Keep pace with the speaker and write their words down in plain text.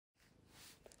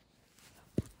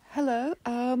Hello,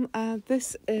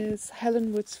 this is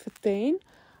Helen Woodsford-Dean.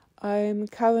 I'm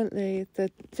currently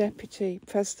the Deputy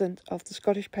President of the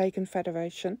Scottish Pagan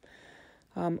Federation.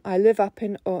 I live up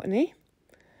in Orkney,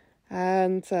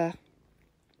 and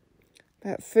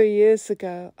about 3 years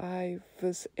ago I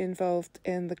was involved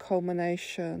in the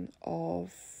culmination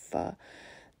of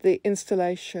the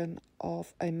installation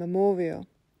of a memorial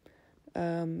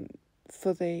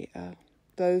for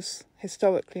those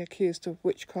historically accused of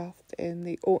witchcraft in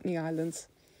the Orkney Islands.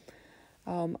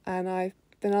 And I've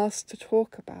been asked to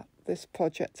talk about this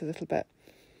project a little bit.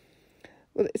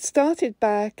 Well, it started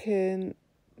back in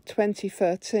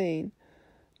 2013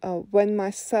 when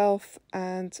myself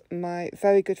and my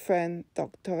very good friend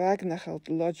Dr. Ragnhild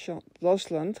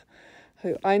Losland,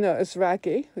 who I know as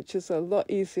Raggy, which is a lot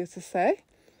easier to say,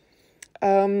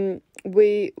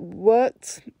 we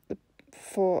worked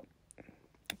for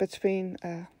between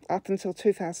up until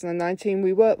 2019,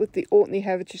 we worked with the Orkney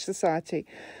Heritage Society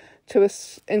to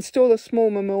install a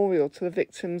small memorial to the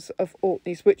victims of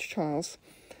Orkney's witch trials.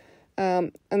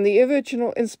 And the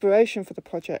original inspiration for the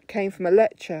project came from a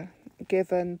lecture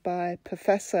given by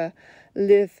Professor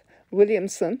Liv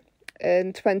Williamson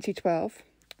in 2012.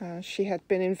 She had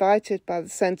been invited by the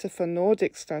Centre for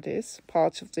Nordic Studies,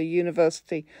 part of the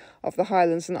University of the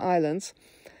Highlands and Islands.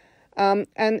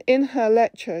 And in her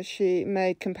lecture, she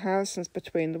made comparisons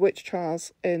between the witch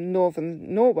trials in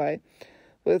northern Norway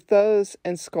with those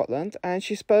in Scotland, and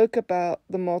she spoke about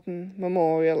the modern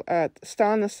memorial at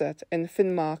Starneset in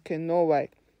Finnmark in Norway.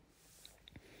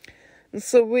 And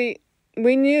so we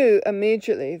knew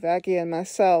immediately, Raggy and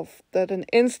myself, that an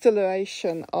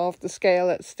installation of the scale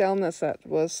at Starneset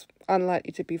was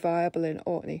unlikely to be viable in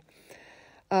Orkney.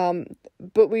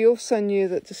 But we also knew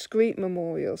that discrete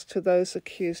memorials to those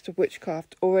accused of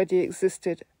witchcraft already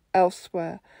existed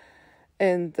elsewhere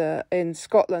in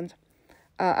Scotland,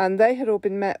 and they had all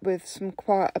been met with some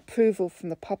quiet approval from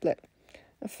the public.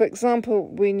 For example,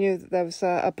 we knew that there was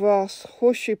a brass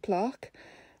horseshoe plaque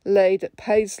laid at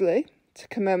Paisley to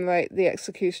commemorate the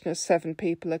execution of 7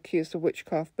 people accused of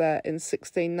witchcraft there in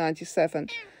 1697.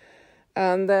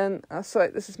 And then, sorry,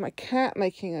 this is my cat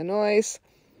making a noise.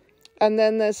 And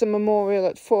then there's a memorial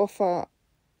at Forfar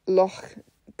Loch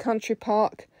Country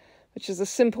Park, which is a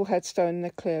simple headstone in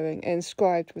a clearing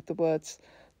inscribed with the words,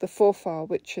 "The Forfar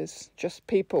Witches, Just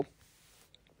People."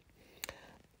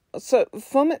 So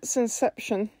from its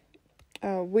inception,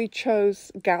 we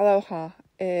chose Gallowha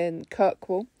in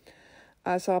Kirkwall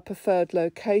as our preferred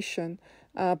location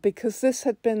because this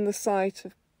had been the site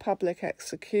of public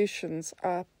executions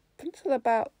up until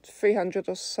about 300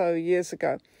 or so years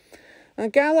ago. Now,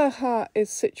 Gallowha is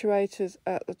situated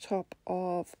at the top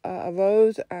of a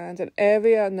road and an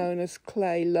area known as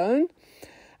Clay Lone,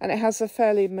 and it has a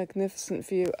fairly magnificent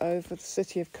view over the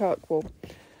city of Kirkwall.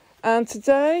 And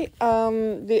today,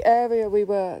 the area we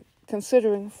were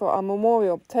considering for our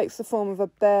memorial takes the form of a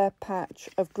bare patch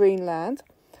of green land.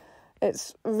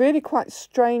 It's really quite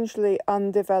strangely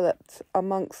undeveloped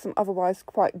amongst some otherwise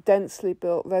quite densely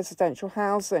built residential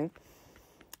housing.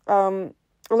 A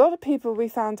lot of people, we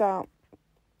found out,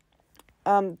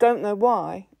 don't know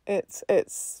why it's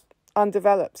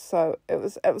undeveloped, so it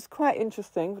was quite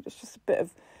interesting. But it's just a bit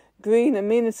of green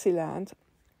amenity land,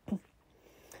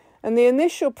 and the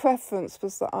initial preference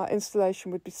was that our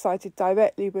installation would be sited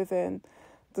directly within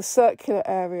the circular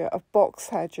area of box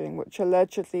hedging, which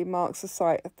allegedly marks the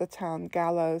site of the town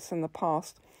gallows in the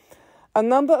past. A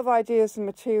number of ideas and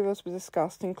materials were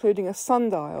discussed, including a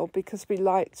sundial, because we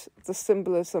liked the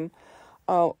symbolism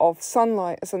of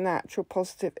sunlight as a natural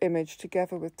positive image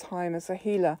together with time as a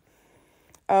healer.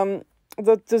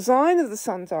 The design of the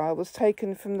sundial was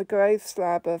taken from the grave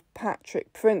slab of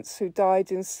Patrick Prince, who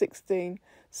died in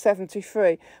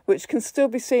 1673, which can still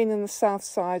be seen in the south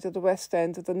side of the west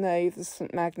end of the nave of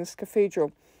St Magnus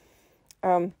Cathedral.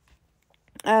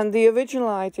 And the original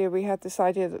idea, we had this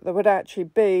idea that there would actually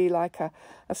be like a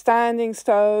standing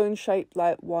stone shaped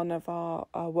like one of our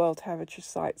World Heritage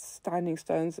Sites, standing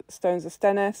stones of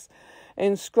Stennis,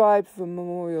 inscribed with a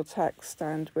memorial text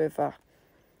and with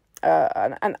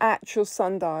an actual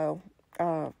sundial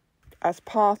as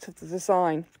part of the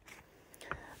design.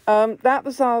 That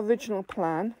was our original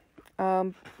plan,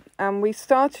 and we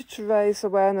started to raise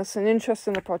awareness and interest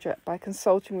in the project by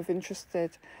consulting with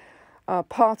interested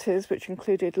parties, which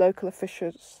included local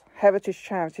officials, heritage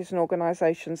charities and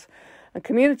organisations, and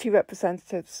community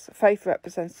representatives, faith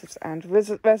representatives and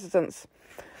residents.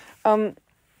 The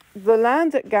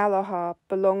land at Gallowha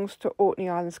belongs to Orkney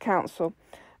Islands Council,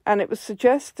 and it was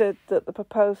suggested that the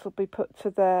proposal be put to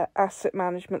their asset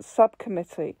management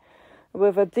subcommittee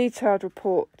with a detailed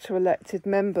report to elected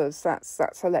members,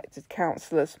 that's elected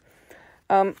councillors.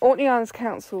 Orkney Islands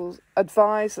Council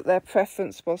advised that their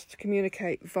preference was to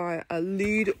communicate via a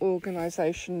lead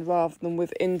organisation rather than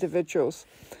with individuals.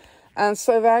 And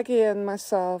so Raggy and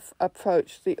myself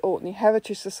approached the Orkney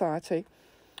Heritage Society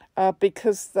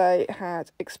because they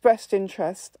had expressed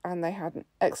interest and they had an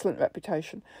excellent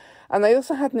reputation. And they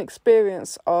also had an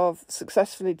experience of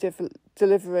successfully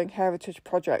delivering heritage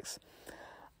projects.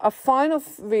 A final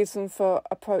reason for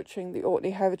approaching the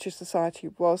Orkney Heritage Society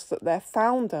was that their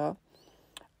founder,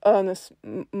 Ernest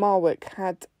Marwick,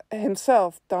 had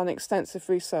himself done extensive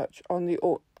research on the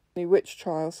Orkney witch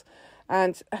trials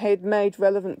and had made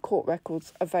relevant court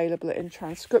records available in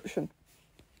transcription.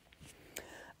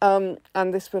 And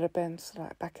this would have been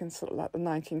back in the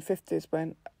 1950s,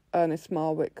 when Ernest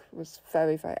Marwick was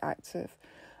very, very active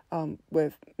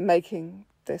with making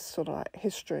this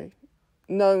history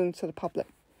known to the public.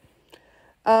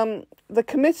 The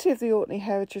committee of the Orkney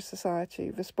Heritage Society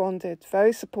responded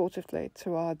very supportively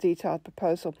to our detailed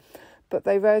proposal, but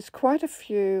they raised quite a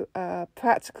few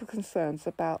practical concerns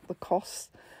about the costs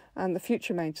and the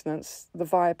future maintenance, the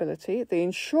viability, the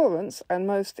insurance, and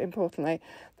most importantly,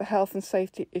 the health and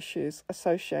safety issues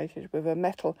associated with a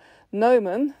metal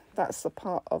gnomon, that's the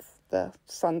part of the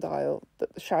sundial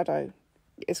that the shadow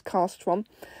is cast from,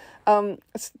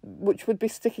 which would be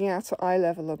sticking out at eye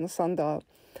level on the sundial.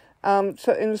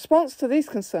 So in response to these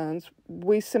concerns,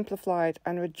 we simplified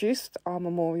and reduced our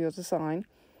memorial design,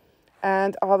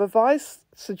 and our revised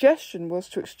suggestion was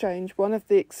to exchange one of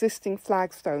the existing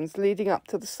flagstones leading up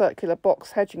to the circular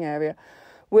box hedging area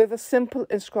with a simple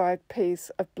inscribed piece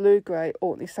of blue-grey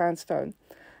Orkney sandstone,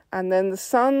 and then the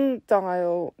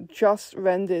sundial just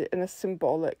rendered in a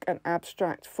symbolic and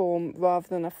abstract form rather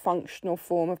than a functional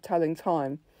form of telling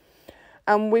time.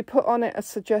 And we put on it a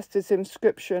suggested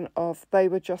inscription of "They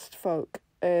were just folk"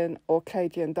 in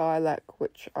Orcadian dialect,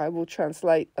 which I will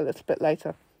translate a little bit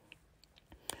later.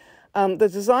 The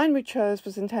design we chose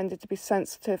was intended to be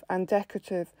sensitive and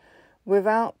decorative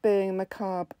without being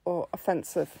macabre or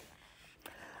offensive.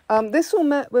 This all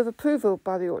met with approval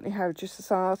by the Orkney Heritage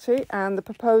Society, and the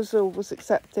proposal was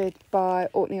accepted by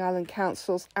Orkney Island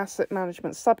Council's Asset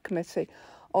Management Subcommittee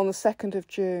on the 2nd of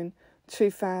June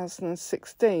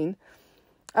 2016.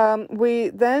 We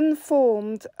then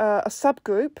formed a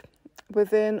subgroup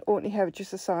within Orkney Heritage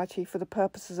Society for the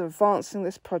purposes of advancing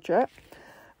this project.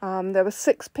 There were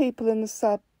 6 people in the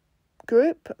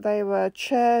subgroup. They were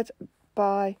chaired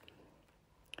by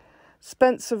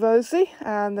Spencer Rosie,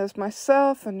 and there's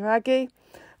myself and Raggy,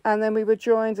 and then we were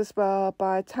joined as well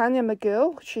by Tanya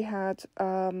McGill. She had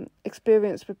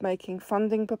experience with making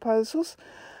funding proposals,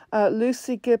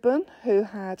 Lucy Gibbon, who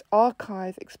had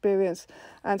archive experience,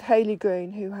 and Hayley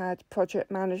Green, who had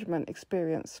project management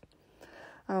experience.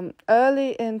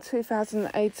 Early in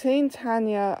 2018,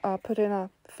 Tanya put in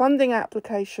a funding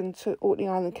application to Orkney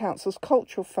Island Council's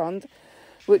Cultural Fund,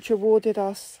 which awarded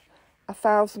us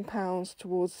 £1,000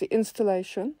 towards the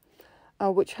installation,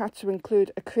 which had to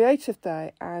include a creative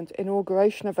day and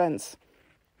inauguration events.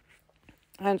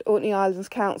 And Orkney Islands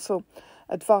Council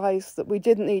advised that we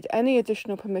didn't need any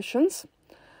additional permissions.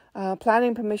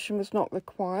 Planning permission was not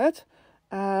required,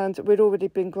 and we'd already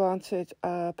been granted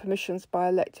permissions by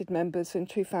elected members in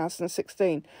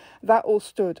 2016. That all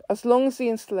stood, as long as the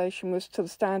installation was to the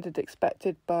standard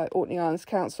expected by Orkney Islands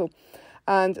Council,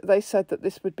 and they said that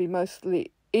this would be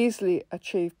mostly easily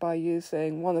achieved by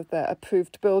using one of their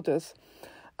approved builders.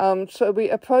 So we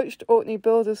approached Orkney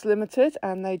Builders Limited,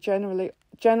 and they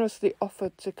generously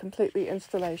offered to complete the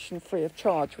installation free of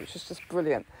charge, which is just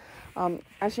brilliant.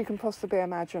 As you can possibly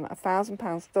imagine,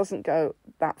 £1,000 doesn't go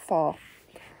that far.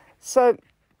 So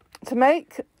to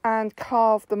make and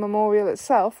carve the memorial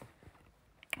itself,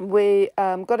 we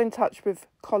got in touch with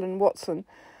Colin Watson.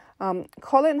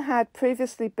 Colin had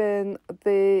previously been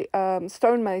the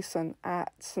stonemason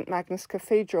at St Magnus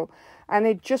Cathedral, and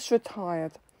he'd just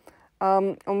retired.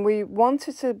 And we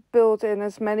wanted to build in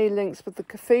as many links with the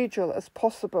cathedral as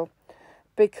possible,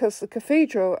 because the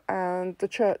cathedral and the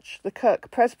church, the Kirk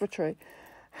Presbytery,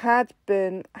 had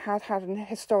had an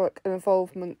historic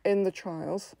involvement in the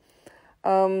trials.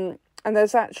 And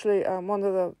there's actually one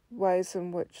of the ways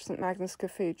in which St Magnus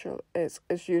Cathedral is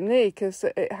unique is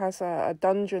that it has a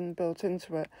dungeon built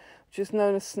into it, which is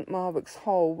known as St Marwick's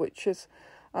Hole, which is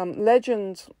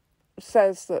legend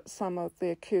says that some of the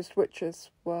accused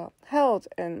witches were held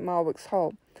in Marwick's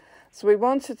Hole. So we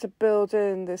wanted to build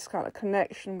in this kind of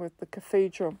connection with the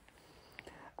cathedral.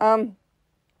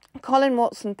 Colin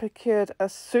Watson procured a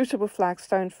suitable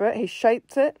flagstone for it. He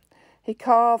shaped it. He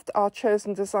carved our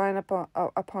chosen design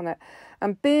upon it.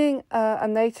 And being a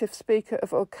native speaker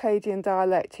of Orcadian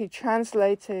dialect, he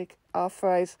translated our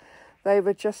phrase, "They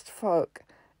were just folk,"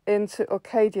 into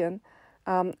Orkney,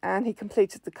 and he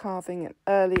completed the carving in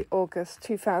early August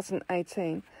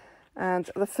 2018. And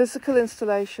the physical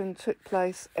installation took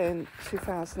place in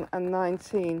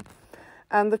 2019.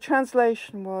 And the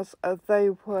translation was, they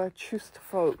were Chust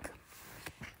folk.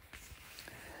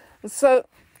 So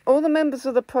all the members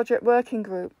of the project working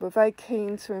group were very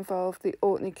keen to involve the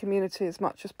Orkney community as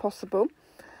much as possible.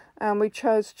 And we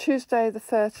chose Tuesday the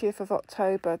 30th of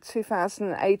October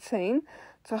 2018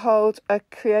 to hold a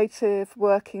creative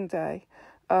working day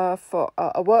for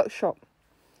a workshop.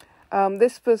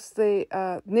 This was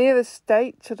the nearest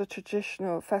date to the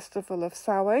traditional festival of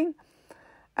Samhain,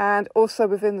 and also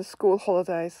within the school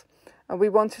holidays. And we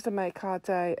wanted to make our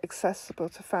day accessible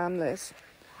to families.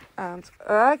 And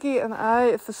Raggy and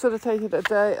I facilitated a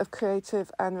day of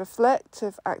creative and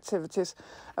reflective activities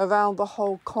around the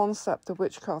whole concept of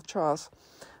witchcraft trials.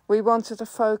 We wanted to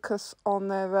focus on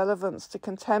their relevance to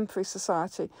contemporary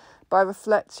society by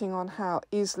reflecting on how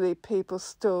easily people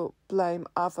still blame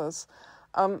others.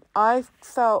 I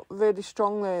felt really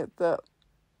strongly that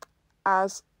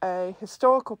as a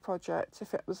historical project,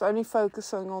 if it was only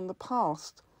focusing on the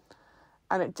past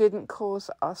and it didn't cause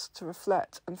us to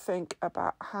reflect and think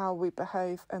about how we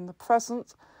behave in the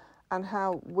present and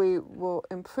how we will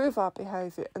improve our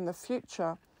behaviour in the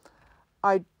future,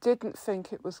 I didn't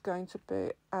think it was going to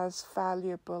be as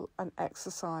valuable an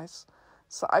exercise.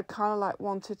 So I kind of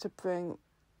wanted to bring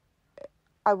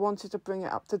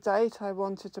it up to date. I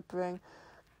wanted to bring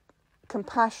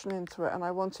compassion into it, and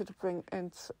I wanted to bring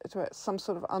into it some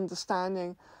sort of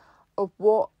understanding of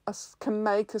what can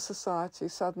make a society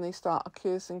suddenly start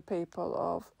accusing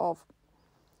people of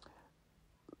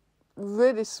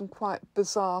really some quite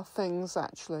bizarre things,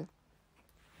 actually.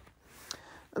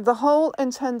 The whole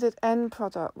intended end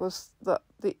product was that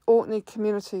the Orkney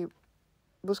community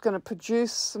was going to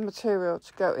produce some material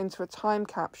to go into a time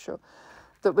capsule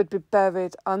that would be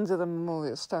buried under the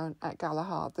memorial stone at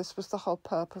Galahad. This was the whole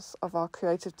purpose of our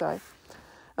creative day.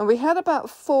 And we had about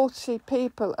 40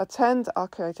 people attend our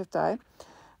creative day.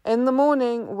 In the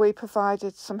morning, we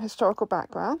provided some historical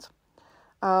background.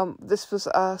 This was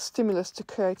a stimulus to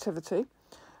creativity.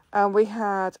 And we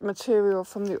had material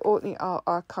from the Orkney Art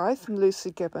Archive from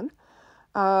Lucy Gibbon.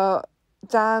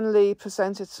 Dan Lee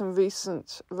presented some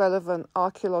recent relevant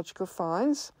archaeological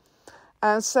finds.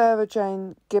 And Sarah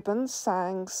Jane Gibbons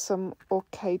sang some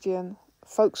Orcadian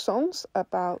folk songs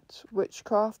about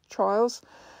witchcraft trials.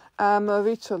 And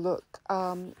Marita Look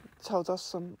told us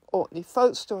some Orkney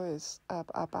folk stories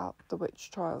about the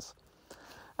witch trials.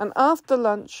 And after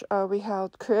lunch, we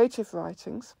held creative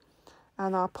writings.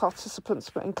 And our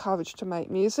participants were encouraged to make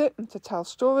music, to tell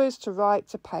stories, to write,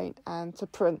 to paint and to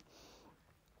print.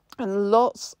 And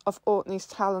lots of Orkney's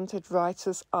talented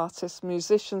writers, artists,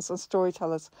 musicians and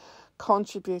storytellers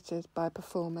contributed by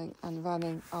performing and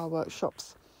running our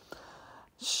workshops.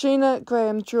 Sheena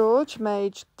Graham George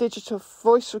made digital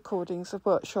voice recordings of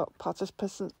workshop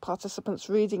participants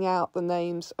reading out the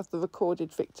names of the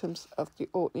recorded victims of the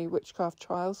Orkney witchcraft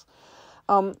trials.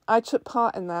 I took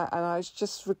part in that, and I was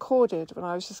just recorded when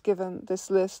I was just given this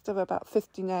list of about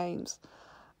 50 names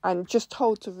and just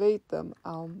told to read them.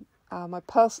 My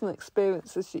personal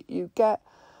experience is that you get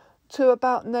to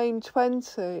about name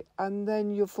 20 and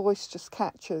then your voice just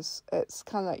catches. It's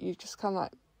kind of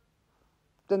like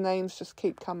the names just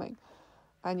keep coming,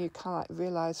 and you kind of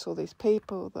realise all these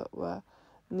people that were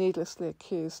needlessly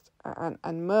accused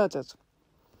and murdered.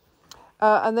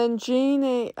 And then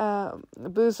Jeannie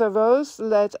Bouza-Rose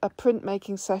led a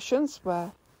printmaking sessions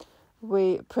where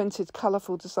we printed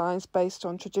colourful designs based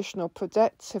on traditional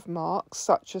protective marks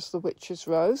such as the witch's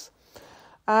rose.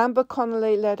 Amber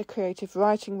Connolly led a creative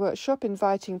writing workshop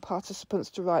inviting participants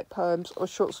to write poems or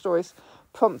short stories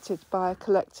prompted by a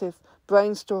collective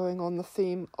brainstorming on the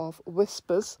theme of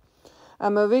whispers.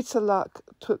 And Marita Luck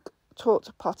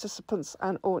taught participants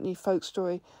an Orkney folk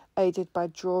story aided by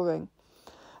drawing.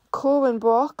 Corwin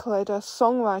Brock led a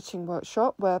songwriting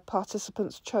workshop where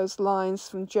participants chose lines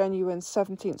from genuine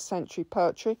 17th century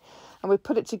poetry, and we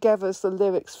put it together as the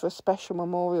lyrics for a special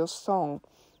memorial song.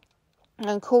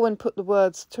 And Corwin put the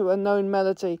words to a known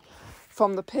melody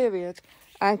from the period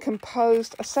and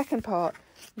composed a second part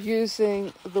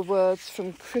using the words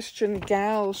from Christian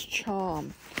Gow's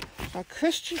charm. Now,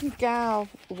 Christian Gow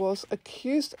was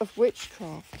accused of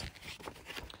witchcraft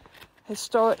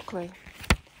historically.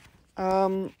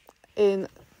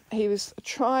 He was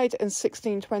tried in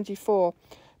 1624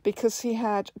 because he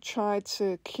had tried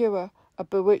to cure a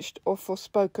bewitched or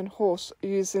forspoken horse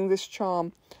using this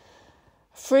charm.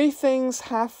 3 things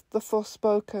hath the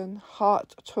forspoken,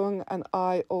 heart, tongue, and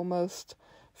eye almost.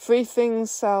 3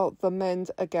 things shall the mend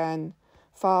again.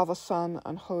 Father, Son,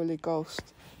 and Holy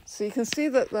Ghost. So you can see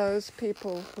that those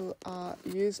people who are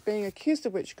being accused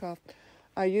of witchcraft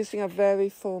are using a very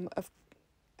form of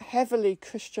heavily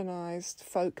Christianized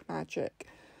folk magic.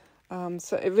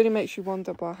 So it really makes you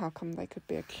wonder, well, how come they could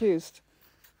be accused?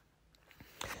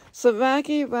 So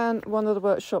Raggy ran one of the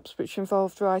workshops which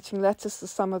involved writing letters to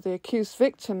some of the accused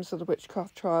victims of the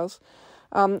witchcraft trials.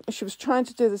 She was trying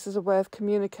to do this as a way of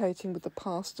communicating with the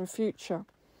past and future.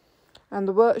 And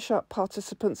the workshop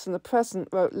participants in the present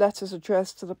wrote letters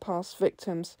addressed to the past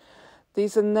victims.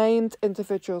 These are named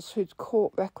individuals whose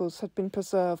court records had been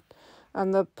preserved,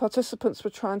 and the participants were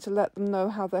trying to let them know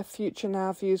how their future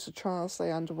now views the trials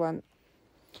they underwent.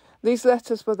 These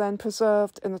letters were then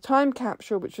preserved in the time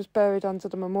capsule, which was buried under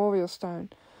the memorial stone,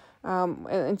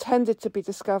 intended to be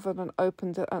discovered and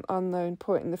opened at an unknown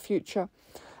point in the future.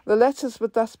 The letters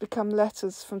would thus become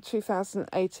letters from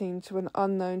 2018 to an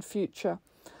unknown future,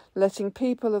 letting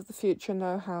people of the future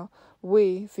know how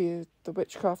we viewed the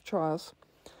witchcraft trials.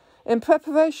 In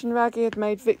preparation, Raggy had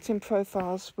made victim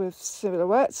profiles with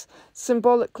silhouettes,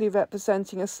 symbolically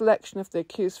representing a selection of the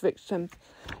accused victims,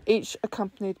 each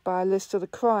accompanied by a list of the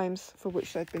crimes for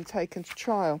which they'd been taken to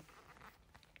trial.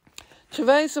 To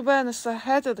raise awareness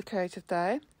ahead of the Creative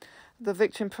Day, the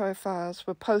victim profiles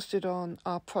were posted on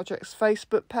our project's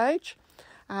Facebook page,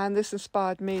 and this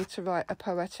inspired me to write a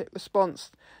poetic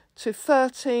response to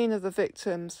 13 of the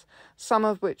victims, some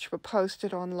of which were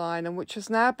posted online and which has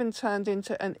now been turned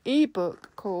into an e-book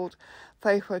called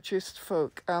They Were Just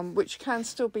Folk, which can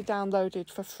still be downloaded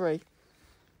for free.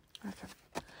 Okay.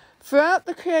 Throughout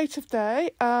the Creative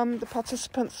Day, the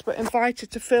participants were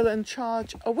invited to fill and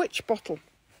charge a witch bottle,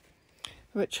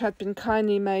 which had been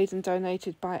kindly made and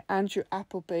donated by Andrew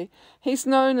Appleby. He's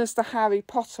known as the Harry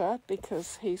Potter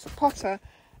because he's a potter,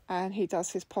 and he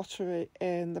does his pottery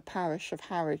in the parish of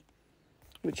Harry,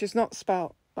 which is not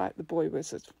spelt like the boy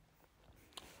wizard.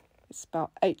 It's spelled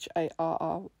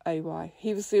Harray.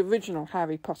 He was the original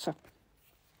Harry Potter.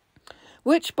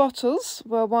 Witch bottles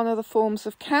were one of the forms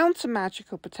of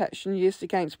counter-magical protection used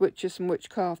against witches and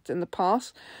witchcraft in the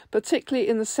past, particularly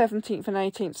in the 17th and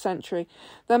 18th century.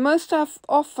 They're most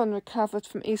often recovered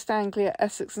from East Anglia,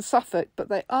 Essex and Suffolk, but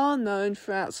they are known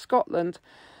throughout Scotland.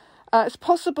 It's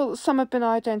possible that some have been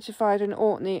identified in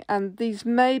Orkney, and these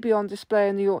may be on display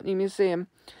in the Orkney Museum.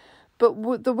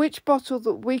 But the witch bottle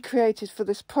that we created for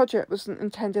this project wasn't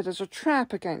intended as a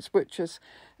trap against witches.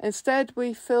 Instead,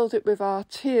 we filled it with our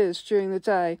tears during the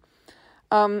day.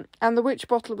 And the witch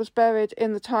bottle was buried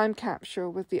in the time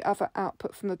capsule with the other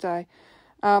output from the day.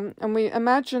 And we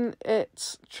imagine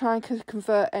it trying to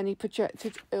convert any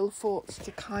projected ill thoughts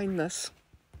to kindness.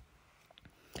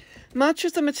 Much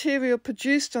of the material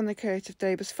produced on the Creative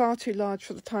Day was far too large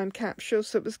for the time capsule,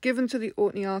 so it was given to the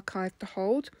Orkney archive to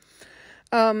hold,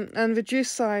 and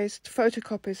reduced-sized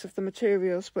photocopies of the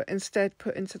materials were instead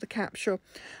put into the capsule.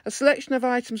 A selection of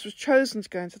items was chosen to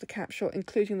go into the capsule,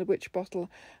 including the witch bottle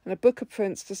and a book of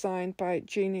prints designed by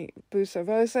Jeannie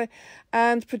Busa-Rose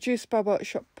and produced by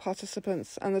workshop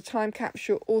participants, and the time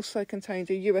capsule also contained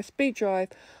a USB drive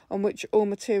on which all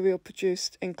material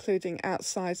produced, including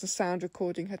outsides and sound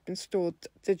recording, had been stored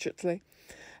digitally.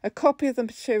 A copy of the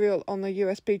material on the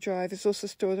USB drive is also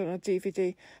stored on a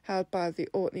DVD held by the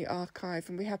Orkney Archive,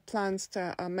 and we have plans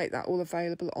to make that all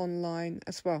available online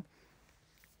as well.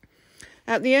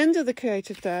 At the end of the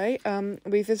Creative Day,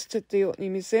 we visited the Orkney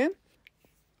Museum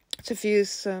to view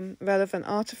some relevant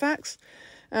artefacts.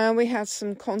 We had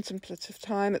some contemplative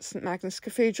time at St Magnus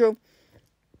Cathedral,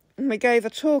 and we gave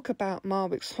a talk about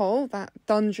Marwick's Hole, that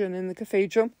dungeon in the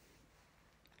cathedral,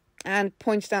 and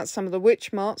pointed out some of the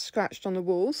witch marks scratched on the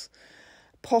walls,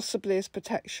 possibly as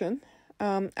protection.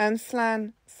 And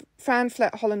Fran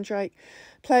Flett Hollandrake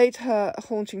played her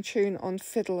haunting tune on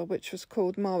fiddle, which was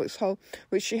called Marwick's Hole,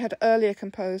 which she had earlier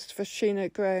composed for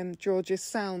Sheena Graham George's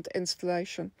sound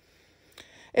installation.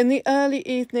 In the early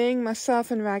evening,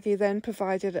 myself and Raggy then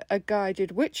provided a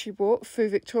guided witchy walk through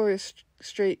Victoria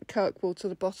Street, Kirkwall to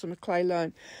the bottom of Clay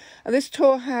Lane. And this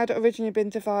tour had originally been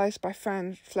devised by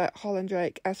Fran Flett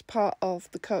Hollandrake as part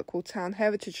of the Kirkwall Town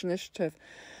Heritage Initiative.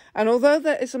 And although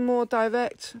there is a more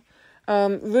direct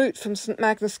route from St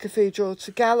Magnus Cathedral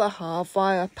to Galahar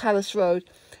via Palace Road,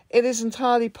 it is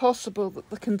entirely possible that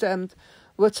the condemned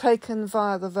were taken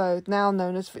via the road now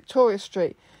known as Victoria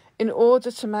Street in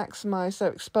order to maximise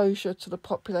their exposure to the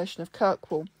population of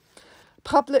Kirkwall.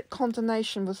 Public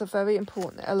condemnation was a very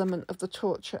important element of the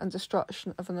torture and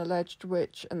destruction of an alleged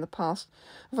witch in the past.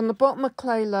 From the bottom of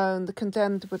Clay Lane, the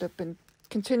condemned would have been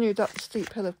continued up the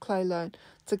steep hill of Clay Lane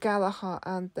to Galahar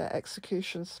and their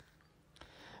executions.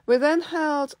 We then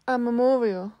held a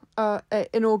memorial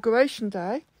inauguration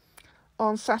day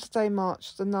on Saturday,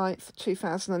 March the 9th,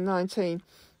 2019.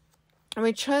 And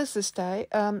we chose this day.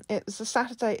 It was a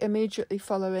Saturday immediately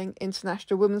following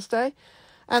International Women's Day,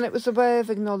 and it was a way of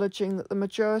acknowledging that the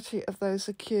majority of those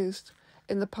accused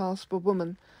in the past were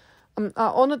women.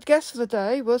 Our honoured guest for the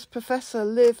day was Professor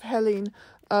Liv Helen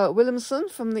Williamson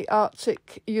from the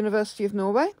Arctic University of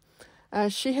Norway.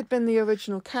 She had been the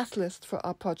original catalyst for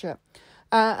our project.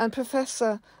 And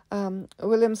Professor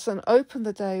Williamson opened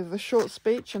the day with a short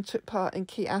speech and took part in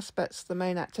key aspects of the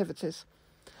main activities.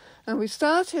 And we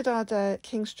started our day at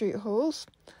King Street Halls.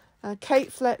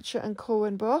 Kate Fletcher and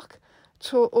Corwin Brock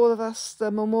taught all of us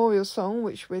the memorial song,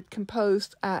 which we'd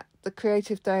composed at the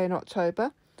Creative Day in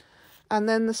October. And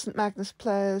then the St Magnus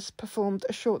Players performed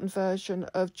a shortened version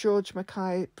of George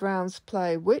Mackay Brown's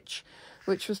play Witch,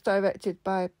 which was directed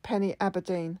by Penny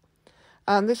Aberdeen.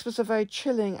 This was a very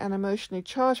chilling and emotionally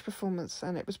charged performance,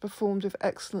 and it was performed with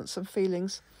excellence and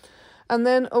feelings. And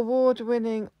then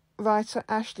award-winning writer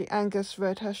Ashley Angus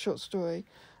read her short story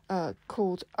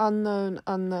called Unknown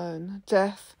Unknown,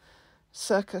 Death,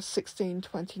 circa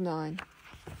 1629.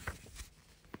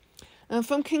 And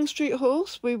from King Street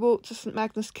Halls, we walked to St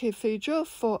Magnus Cathedral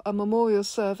for a memorial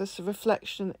service of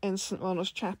reflection in St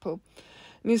Ronald's Chapel.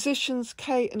 Musicians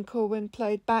Kate and Corwin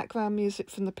played background music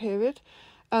from the period,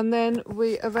 and then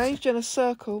we arranged in a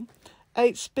circle.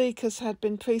 8 speakers had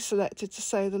been pre-selected to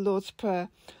say the Lord's Prayer,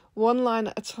 one line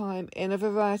at a time, in a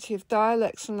variety of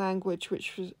dialects and language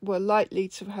which were likely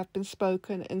to have been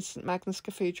spoken in St Magnus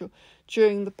Cathedral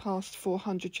during the past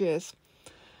 400 years.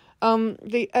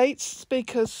 The 8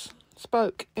 speakers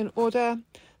spoke in order: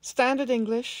 Standard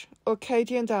English,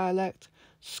 Orcadian dialect,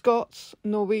 Scots,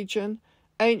 Norwegian,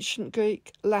 Ancient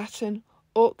Greek, Latin,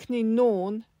 Orkney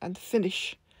Norn, and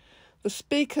Finnish. The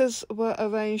speakers were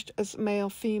arranged as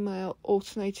male-female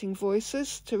alternating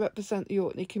voices to represent the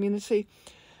Orkney community,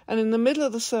 and in the middle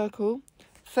of the circle,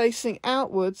 facing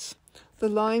outwards, the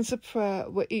lines of prayer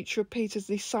were each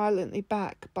repeatedly silently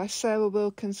back by Sarah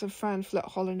Wilkins and Fran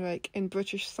Flett-Hollenrake in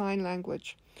British Sign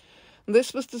Language.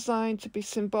 This was designed to be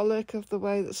symbolic of the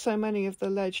way that so many of the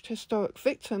alleged historic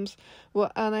victims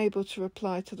were unable to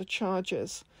reply to the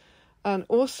charges, and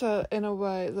also in a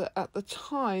way that at the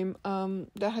time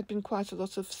there had been quite a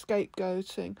lot of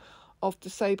scapegoating of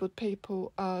disabled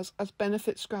people as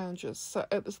benefit scroungers. So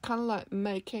it was kind of like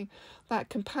making that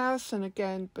comparison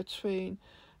again between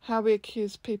how we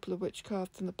accuse people of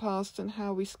witchcraft in the past and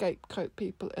how we scapegoat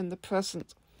people in the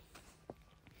present.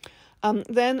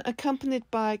 Then, accompanied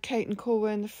by Kate and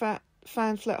Corwin, Fran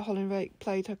Flett-Hollenrake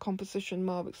played her composition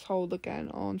Marwick's Hole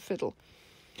again on fiddle.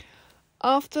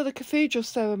 After the cathedral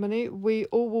ceremony, we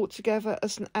all walked together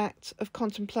as an act of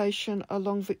contemplation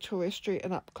along Victoria Street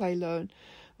and up Clay Lane,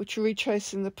 which were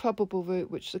retracing the probable route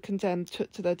which the condemned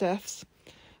took to their deaths.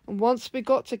 And once we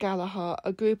got to Galahad,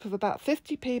 a group of about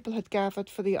 50 people had gathered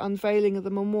for the unveiling of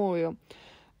the memorial.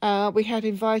 We had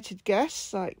invited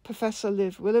guests like Professor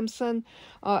Liv Williamson,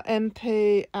 our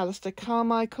MP Alistair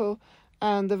Carmichael,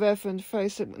 and the Reverend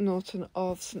Fraser McNaughton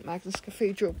of St Magnus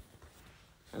Cathedral.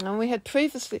 And we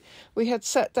had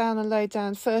set down and laid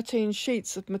down 13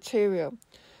 sheets of material,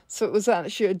 so it was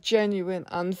actually a genuine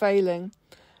unveiling.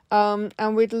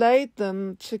 And we'd laid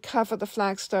them to cover the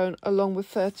flagstone along with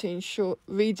 13 short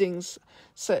readings.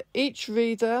 So each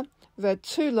reader read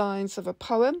 2 lines of a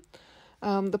poem.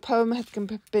 The poem had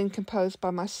been composed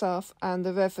by myself and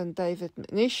the Reverend David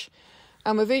McNish,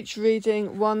 and with each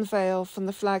reading, 1 veil from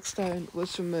the flagstone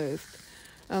was removed.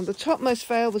 The topmost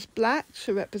veil was black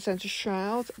to represent a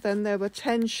shroud. Then there were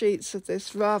 10 sheets of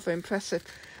this rather impressive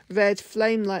red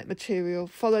flame-like material,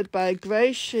 followed by a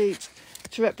grey sheet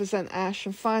to represent ash,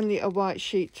 and finally a white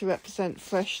sheet to represent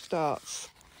fresh starts.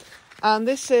 And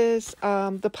this is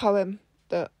the poem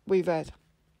that we read.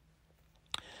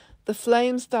 The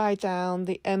flames die down,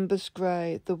 the embers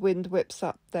grey, the wind whips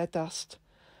up their dust.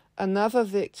 Another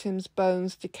victim's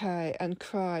bones decay and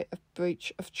cry of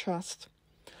breach of trust.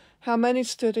 How many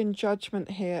stood in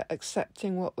judgment here,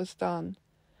 accepting what was done?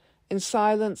 In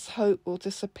silence hope will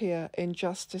disappear,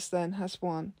 injustice then has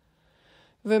won.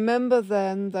 Remember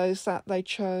then those that they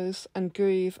chose, and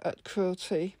grieve at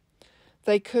cruelty.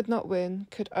 They could not win,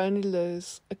 could only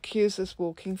lose, accusers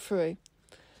walking free.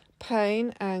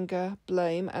 Pain, anger,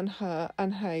 blame and hurt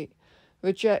and hate,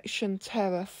 rejection,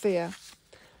 terror, fear.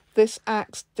 This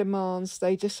axe demands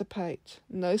they dissipate,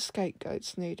 no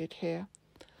scapegoats needed here.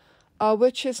 Our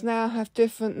witches now have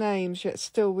different names, yet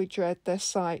still we dread their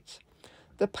sight.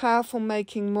 The powerful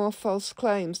making more false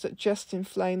claims that just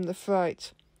inflame the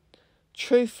fright.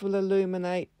 Truth will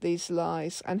illuminate these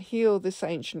lies and heal this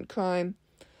ancient crime.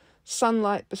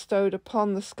 Sunlight bestowed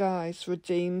upon the skies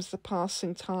redeems the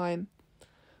passing time.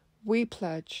 we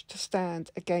pledge to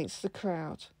stand against the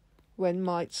crowd when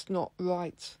might's not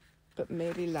right, but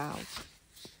merely loud.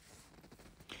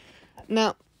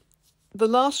 Now, the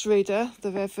last reader,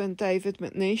 the Reverend David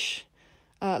McNeish,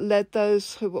 led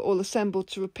those who were all assembled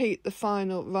to repeat the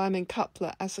final rhyming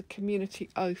couplet as a community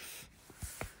oath.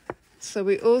 So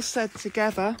we all said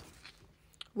together,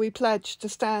 we pledge to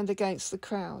stand against the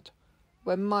crowd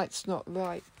when might's not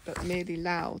right, but merely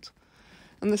loud.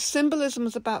 And the symbolism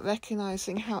is about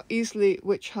recognising how easily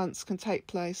witch hunts can take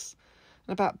place,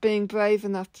 and about being brave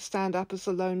enough to stand up as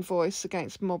a lone voice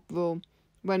against mob rule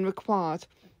when required,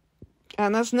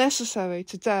 and as necessary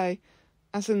today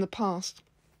as in the past.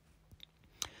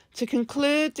 To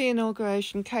conclude the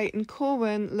inauguration, Kate and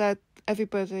Corwin led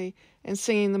everybody in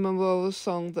singing the memorial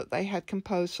song that they had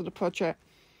composed for the project.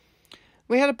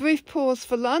 We had a brief pause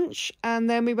for lunch, and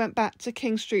then we went back to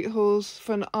King Street Halls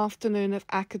for an afternoon of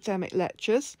academic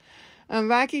lectures. And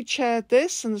Raggy chaired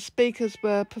this, and the speakers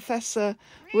were Professor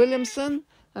Williamson,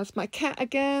 that's my cat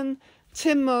again,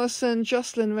 Tim Morrison,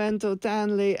 Jocelyn Rendell,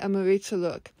 Dan Lee and Marita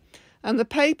Look. And the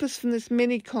papers from this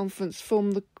mini-conference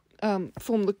form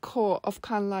the core of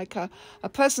kind of like a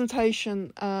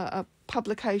presentation, a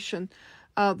publication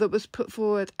that was put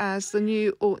forward as the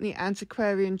new Orkney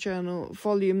Antiquarian Journal,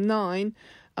 Volume 9,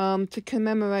 to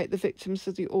commemorate the victims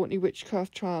of the Orkney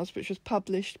Witchcraft trials, which was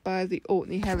published by the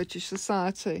Orkney Heritage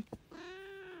Society.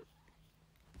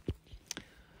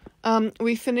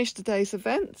 We finished the day's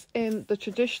event in the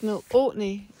traditional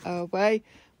Orkney way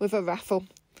with a raffle.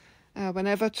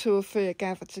 Whenever 2 or 3 are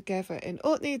gathered together in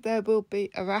Orkney, there will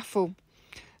be a raffle.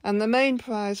 And the main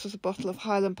prize was a bottle of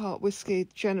Highland Park whisky,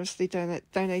 generously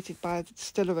donated by the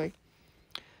distillery.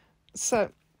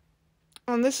 So,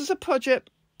 and this is a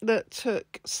project that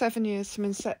took 7 years from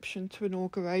inception to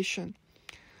inauguration.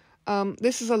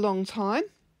 This is a long time,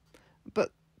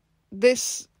 but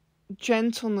this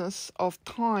gentleness of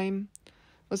time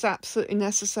was absolutely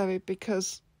necessary,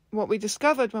 because what we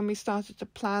discovered when we started to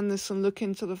plan this and look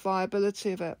into the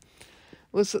viability of it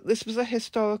was that this was a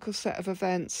historical set of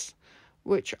events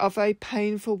which are very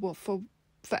painful for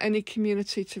any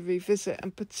community to revisit,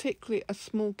 and particularly a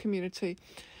small community.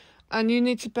 And you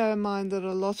need to bear in mind that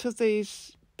a lot of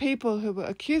these people who were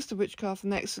accused of witchcraft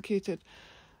and executed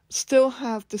still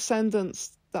have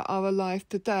descendants that are alive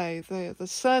today. The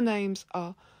surnames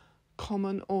are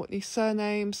common Orkney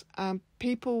surnames, and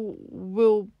people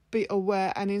will be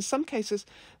aware, and in some cases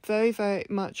very, very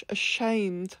much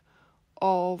ashamed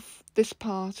of this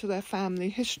part of their family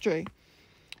history.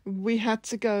 We had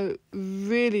to go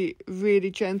really,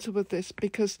 really gentle with this,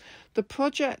 because the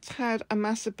project had a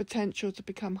massive potential to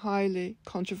become highly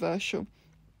controversial.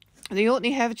 The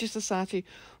Orkney Heritage Society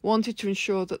wanted to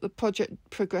ensure that the project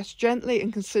progressed gently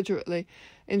and considerately,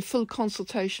 in full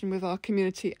consultation with our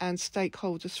community and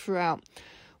stakeholders throughout.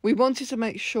 We wanted to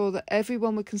make sure that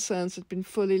everyone with concerns had been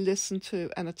fully listened to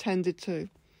and attended to.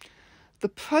 The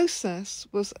process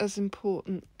was as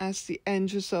important as the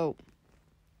end result.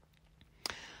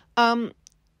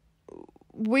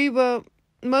 We were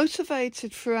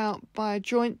motivated throughout by a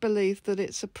joint belief that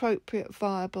it's appropriate,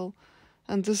 viable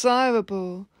and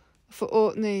desirable for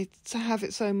Orkney to have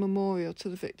its own memorial to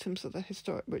the victims of the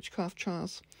historic witchcraft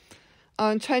trials.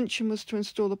 Our intention was to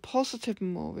install a positive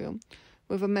memorial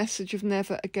with a message of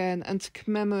never again, and to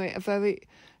commemorate a very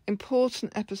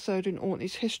important episode in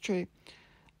Orkney's history,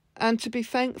 and to be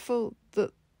thankful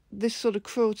that this sort of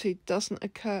cruelty doesn't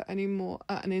occur anymore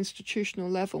at an institutional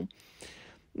level.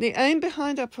 The aim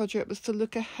behind our project was to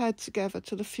look ahead together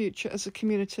to the future as a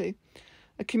community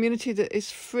that is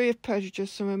free of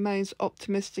prejudice and remains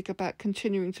optimistic about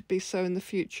continuing to be so in the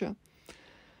future.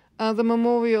 The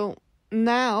memorial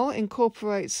now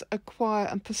incorporates a quiet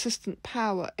and persistent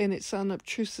power in its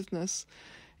unobtrusiveness.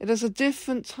 It has a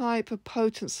different type of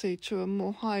potency to a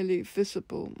more highly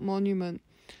visible monument.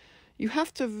 You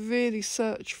have to really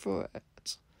search for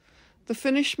it. The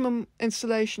finished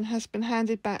installation has been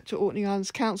handed back to Orkney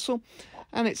Islands Council,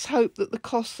 and it's hoped that the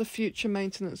costs of future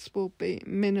maintenance will be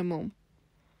minimal.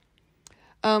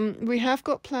 We have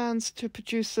got plans to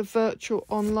produce a virtual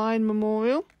online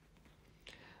memorial,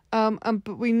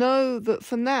 but we know that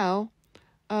for now,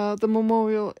 the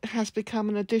memorial has become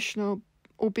an additional,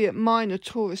 albeit minor,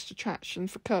 tourist attraction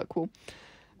for Kirkwall.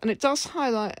 And it does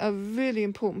highlight a really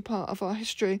important part of our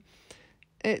history.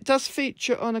 It does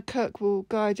feature on a Kirkwall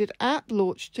guided app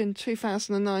launched in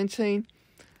 2019,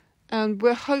 and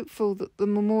we're hopeful that the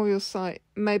memorial site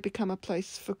may become a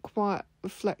place for quiet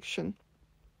reflection.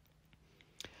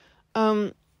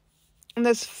 And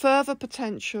there's further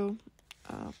potential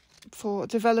for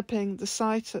developing the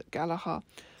site at Galahar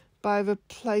by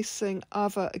replacing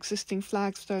other existing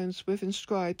flagstones with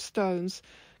inscribed stones,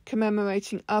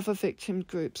 commemorating other victim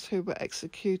groups who were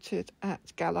executed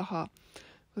at Galahad,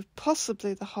 with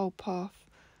possibly the whole path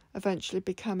eventually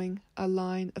becoming a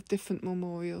line of different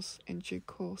memorials in due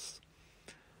course.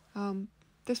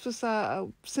 This was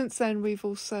since then we've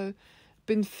also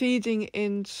been feeding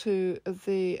into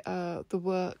the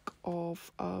work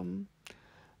of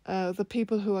the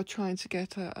people who are trying to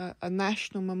get a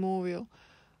national memorial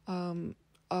and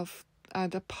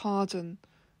a pardon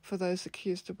for those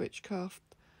accused of witchcraft.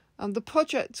 The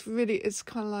project really is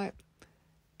kind of like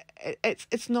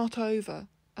it's not over.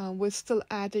 We're still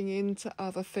adding into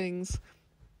other things,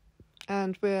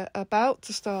 and we're about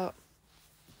to start.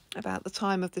 About the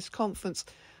time of this conference,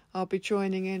 I'll be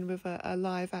joining in with a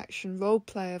live action role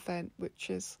play event, which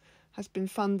has been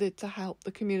funded to help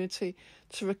the community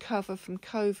to recover from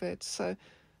COVID. So,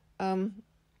 in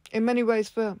many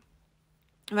ways,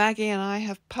 Maggie and I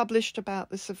have published about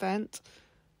this event,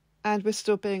 and we're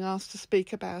still being asked to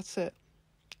speak about it,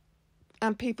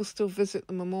 and people still visit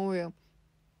the memorial.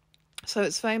 So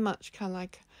it's very much kind of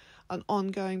like an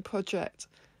ongoing project,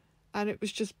 and it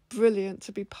was just brilliant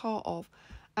to be part of.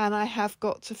 And I have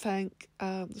got to thank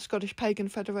the Scottish Pagan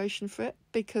Federation for it,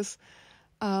 because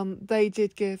they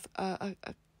did give a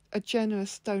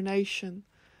generous donation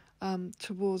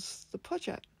towards the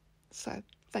project. So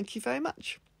thank you very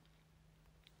much.